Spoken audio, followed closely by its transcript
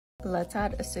Let's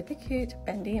add a super cute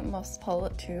bendy moss pole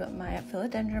to my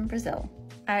philodendron Brazil.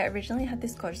 I originally had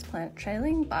this gorgeous plant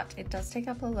trailing, but it does take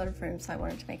up a lot of room, so I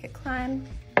wanted to make it climb.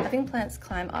 Having plants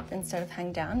climb up instead of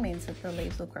hang down means that the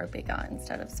leaves will grow bigger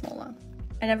instead of smaller.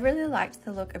 I never really liked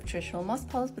the look of traditional moss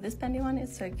poles, but this bendy one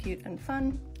is so cute and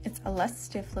fun. It's a less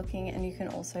stiff looking, and you can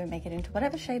also make it into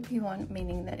whatever shape you want,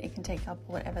 meaning that it can take up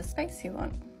whatever space you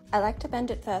want. I like to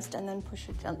bend it first and then push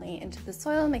it gently into the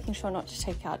soil, making sure not to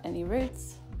take out any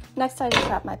roots. Next, I just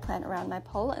wrap my plant around my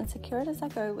pole and secure it as I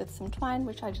go with some twine,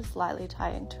 which I just lightly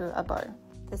tie into a bow.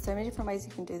 There's so many different ways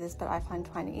you can do this, but I find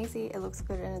twine easy, it looks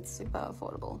good, and it's super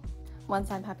affordable. Once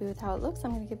I'm happy with how it looks,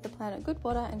 I'm going to give the plant a good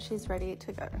water and she's ready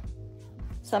to go.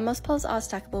 Some moss poles are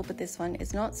stackable, but this one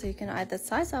is not, so you can either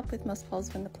size up with moss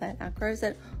poles when the plant outgrows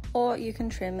it, or you can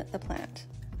trim the plant.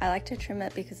 I like to trim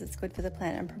it because it's good for the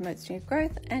plant and promotes new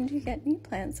growth, and you get new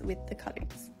plants with the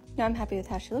cuttings. Now I'm happy with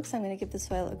how she looks, so I'm going to give the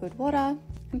soil a good water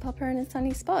and pop her in a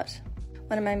sunny spot.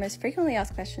 One of my most frequently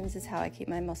asked questions is how I keep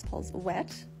my moss poles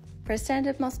wet. For a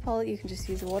standard moss pole, you can just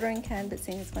use a watering can, but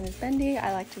seeing this one is bendy,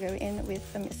 I like to go in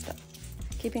with a mister.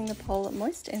 Keeping the pole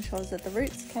moist ensures that the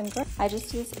roots can grow. I just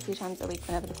do this a few times a week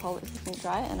whenever the pole is looking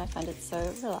dry, and I find it so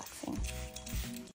relaxing.